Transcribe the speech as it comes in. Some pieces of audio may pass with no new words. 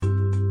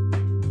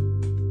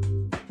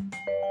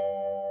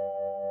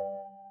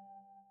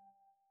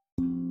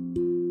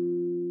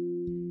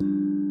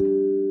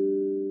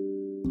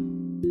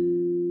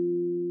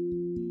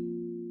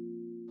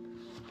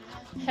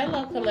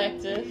Hello,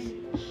 Collective,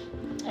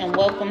 and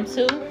welcome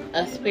to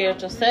a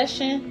spiritual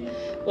session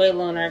with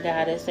Lunar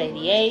Goddess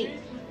 88.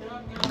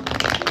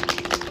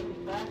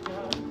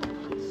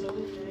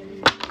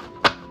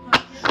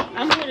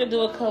 I'm here to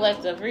do a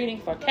collective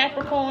reading for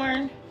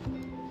Capricorn.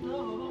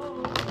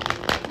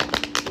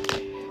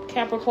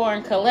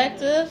 Capricorn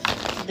Collective.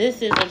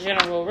 This is a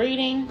general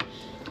reading,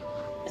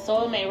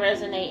 so it may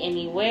resonate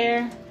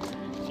anywhere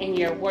in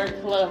your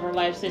work, love, or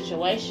life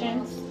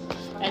situations.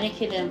 And it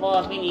can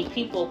involve any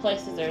people,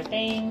 places, or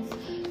things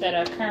that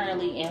are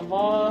currently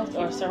involved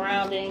or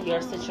surrounding your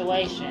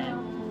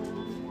situation.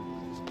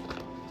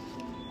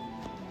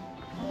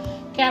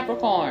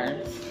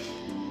 Capricorns,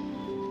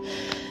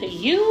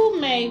 you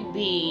may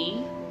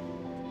be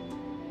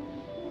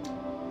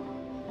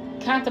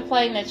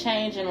contemplating a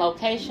change in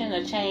location,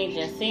 a change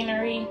in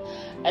scenery,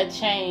 a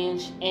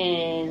change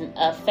in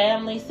a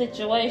family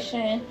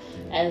situation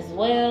as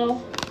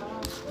well.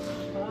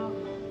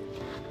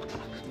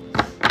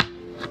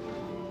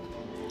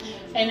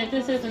 And if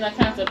this isn't a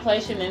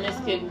contemplation, then this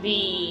could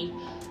be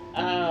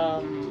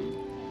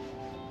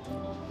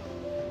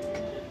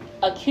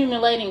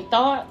accumulating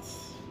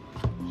thoughts.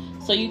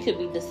 So you could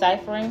be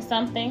deciphering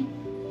something.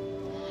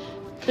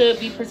 Could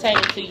be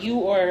pertaining to you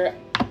or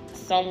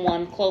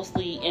someone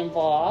closely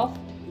involved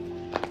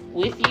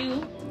with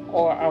you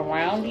or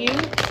around you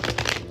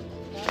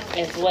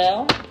as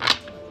well.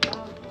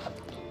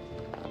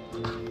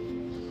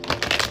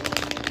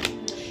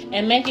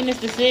 And making this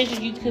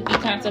decision, you could be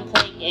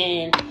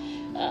contemplating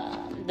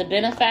the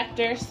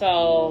benefactor,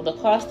 so the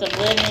cost of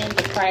living,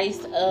 the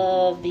price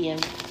of the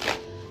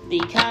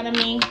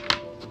economy,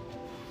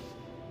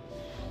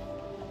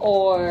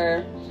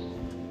 or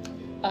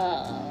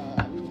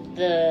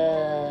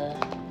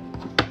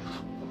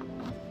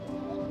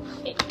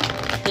it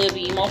could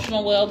be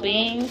emotional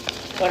well-being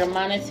or the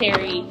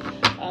monetary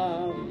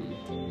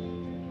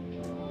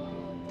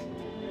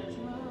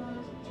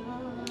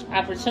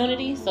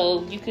opportunity.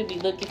 So you could be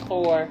looking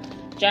for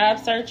job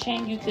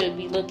searching, you could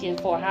be looking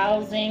for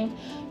housing,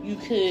 you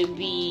could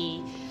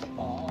be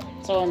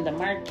in the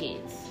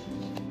markets.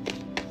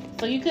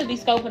 So you could be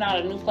scoping out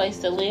a new place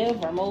to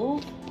live or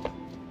move,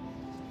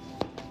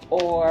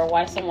 or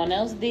why someone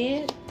else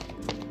did.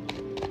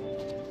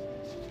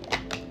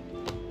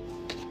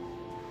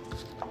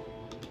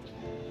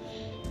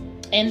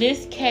 In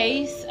this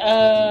case,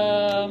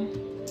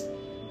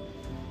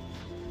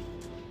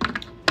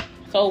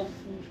 so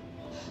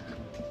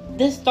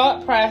this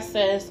thought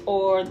process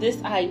or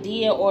this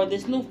idea or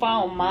this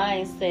newfound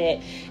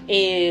mindset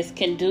is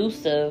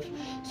conducive.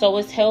 So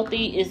it's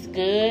healthy, it's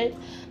good.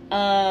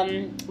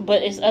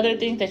 But it's other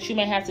things that you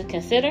may have to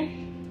consider.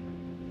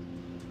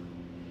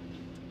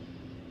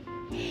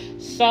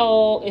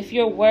 So if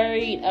you're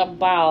worried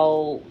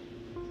about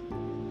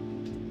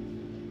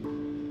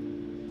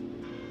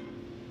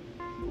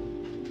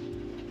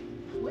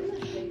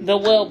the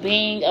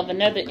well-being of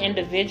another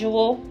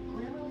individual,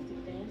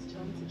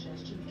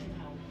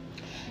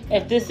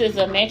 if this is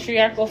a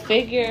matriarchal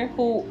figure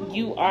who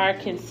you are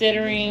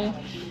considering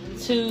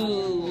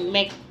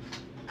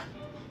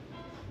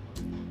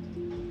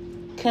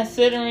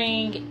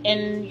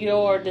in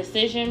your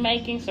decision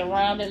making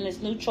surrounding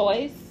this new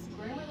choice,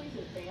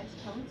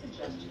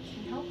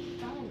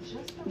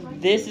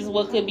 this is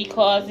what could be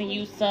causing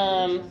you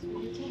some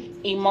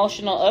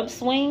emotional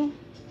upswing.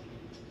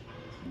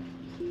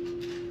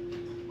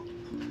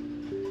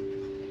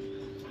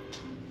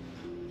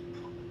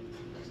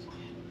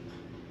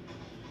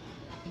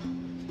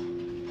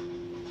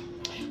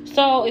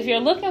 So if you're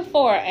looking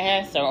for an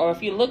answer, or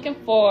if you're looking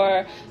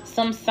for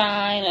some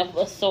sign of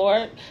a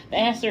sort, the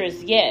answer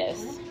is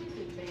yes.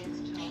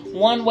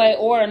 One way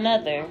or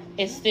another,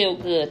 it's still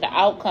good. The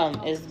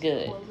outcome is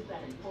good.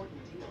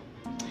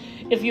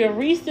 If you've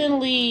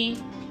recently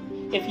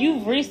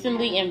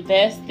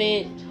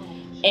invested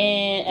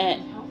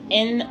in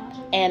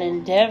an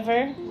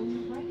endeavor,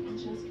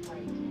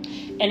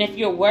 and if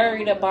you're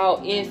worried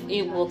about if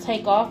it will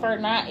take off or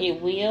not, it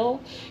will.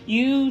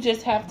 You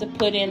just have to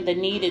put in the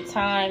needed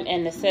time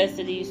and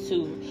necessities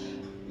to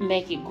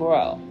make it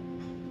grow.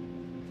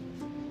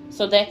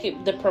 So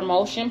the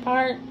promotion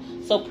part,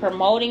 so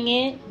promoting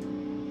it,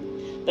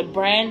 the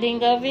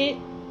branding of it,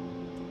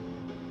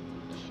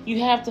 you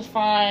have to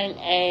find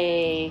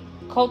a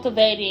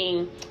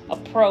cultivating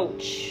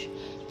approach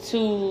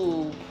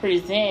to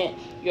present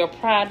your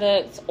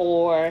products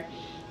or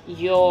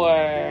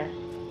your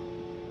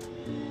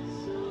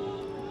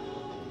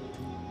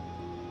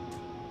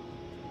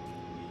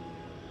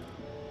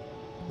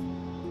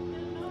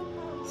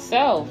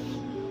self.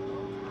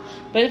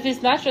 But if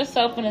it's not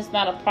yourself and it's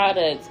not a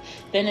product,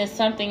 then it's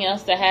something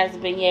else that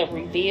hasn't been yet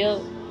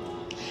revealed.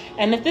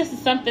 And if this is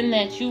something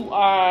that you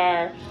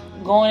are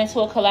going into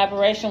a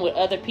collaboration with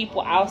other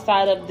people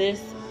outside of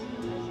this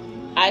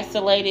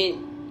isolated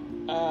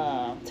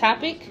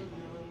topic,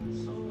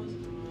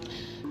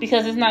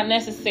 because it's not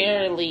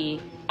necessarily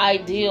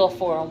ideal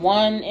for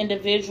one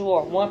individual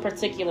or one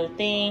particular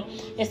thing.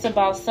 It's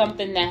about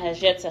something that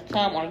has yet to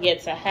come or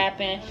yet to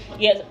happen,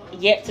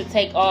 yet to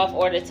take off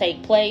or to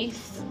take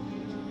place.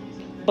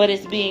 but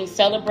it's being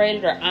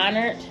celebrated or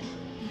honored,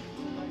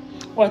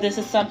 or this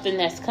is something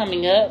that's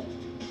coming up.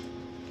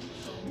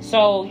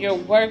 So you're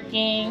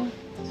working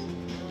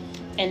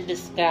in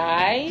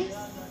disguise.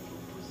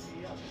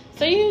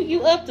 So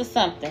you up to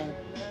something.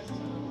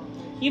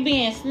 You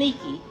being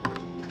sneaky.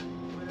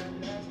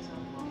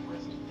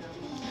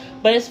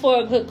 But it's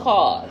for a good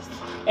cause.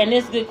 And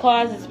this good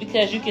cause is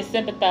because you can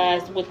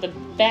sympathize with the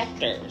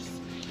factors.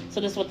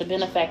 So this is what the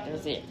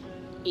benefactors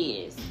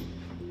is.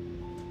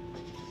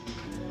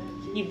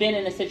 You've been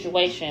in a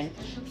situation,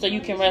 so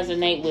you can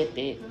resonate with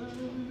it.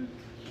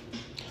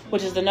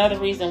 Which is another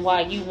reason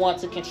why you want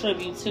to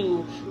contribute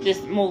to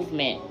this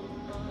movement.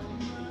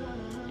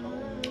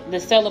 The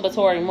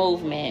celebratory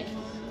movement.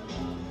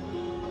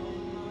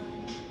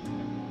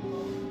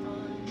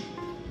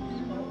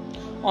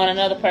 On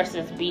another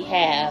person's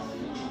behalf.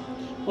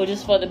 Which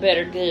is for the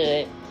better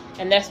good.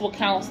 And that's what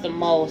counts the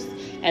most.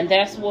 And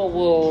that's what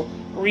will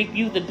reap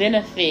you the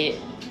benefit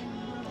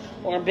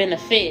or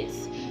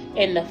benefits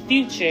in the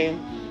future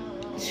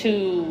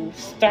to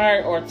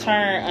start or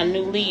turn a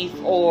new leaf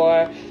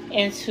or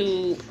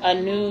into a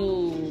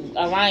new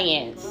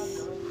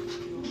alliance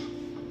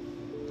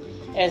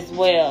as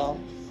well.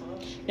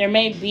 There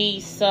may be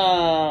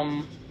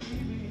some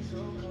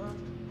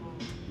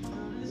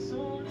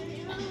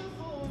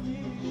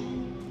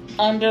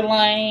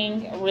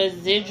underlying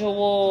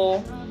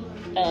residual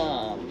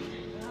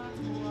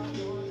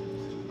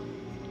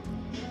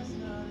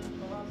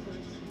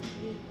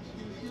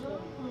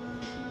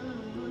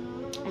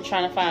I'm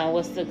trying to find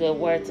what's the good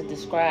word to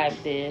describe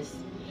this.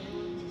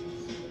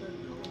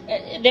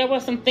 There were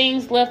some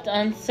things left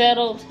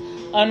unsettled,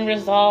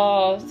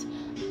 unresolved,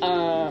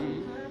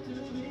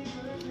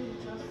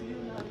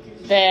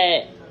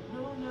 that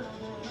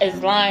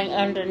is lying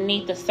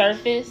underneath the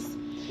surface.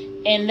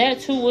 And that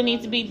too will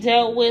need to be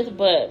dealt with,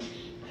 but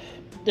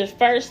the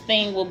first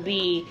thing will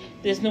be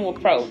this new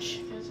approach.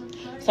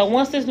 So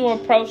once this new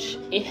approach,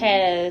 it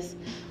has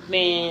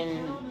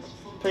been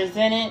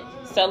presented,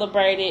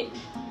 celebrated,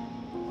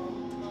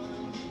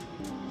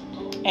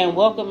 and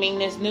welcoming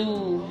this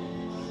new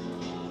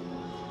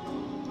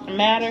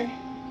matter,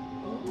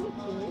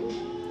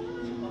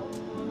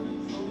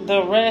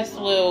 the rest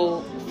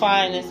will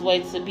find its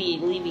way to be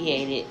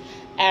alleviated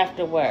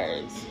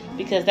afterwards.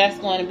 Because that's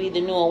going to be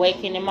the new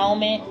awakening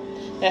moment.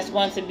 That's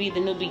going to be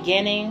the new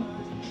beginning.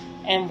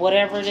 And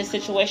whatever the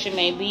situation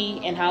may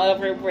be, and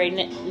however it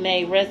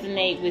may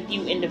resonate with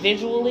you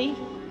individually.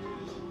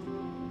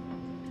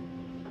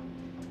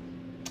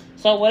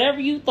 So whatever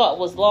you thought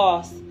was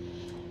lost,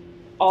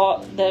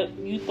 all that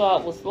you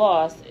thought was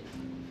lost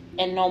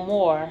and no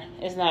more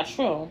is not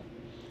true.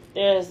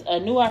 There's a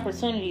new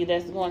opportunity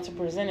that's going to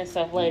present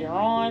itself later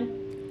on.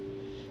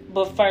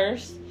 But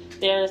first,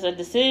 there's a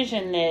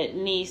decision that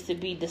needs to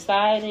be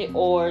decided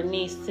or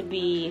needs to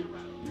be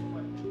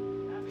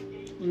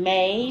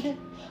made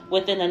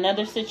within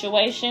another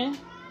situation.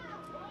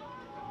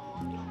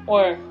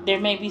 Or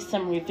there may be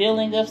some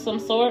revealing of some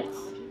sorts.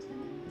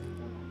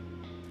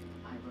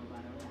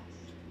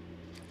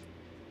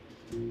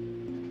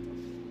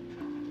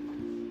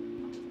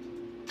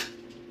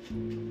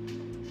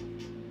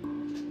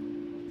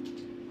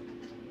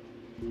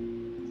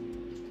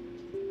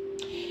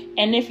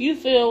 And if you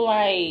feel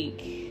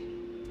like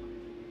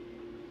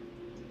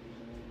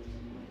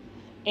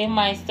it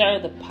might stir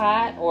the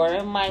pot, or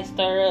it might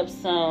stir up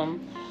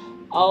some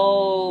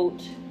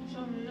old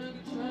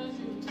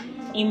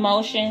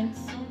emotions,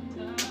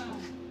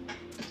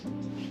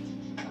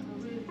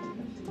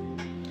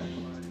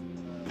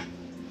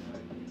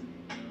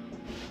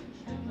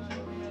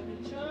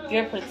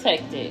 you're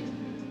protected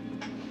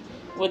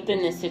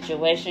within this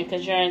situation,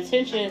 because your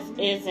intentions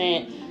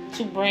isn't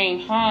to bring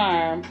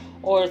harm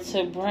or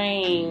to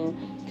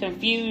bring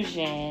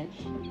confusion.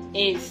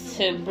 It's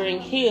to bring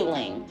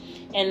healing.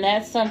 And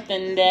that's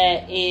something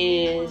that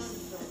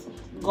is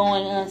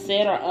going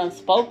unsaid or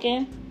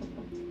unspoken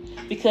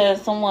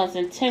because someone's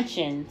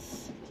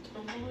intentions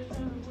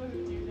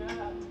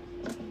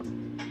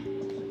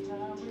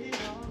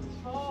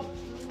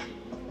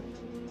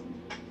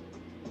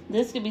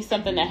this could be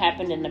something that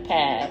happened in the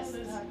past,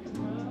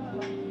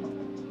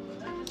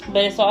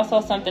 but it's also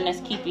something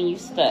that's keeping you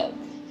stuck.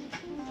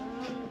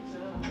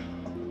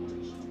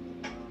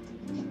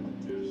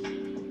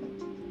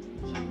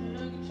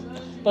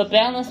 But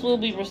balance will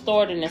be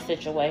restored in this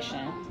situation.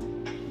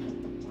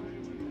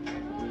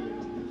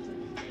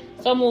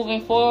 So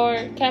moving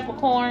forward,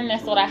 Capricorn,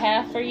 that's what I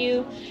have for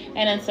you.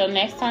 And until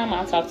next time,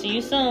 I'll talk to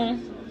you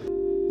soon.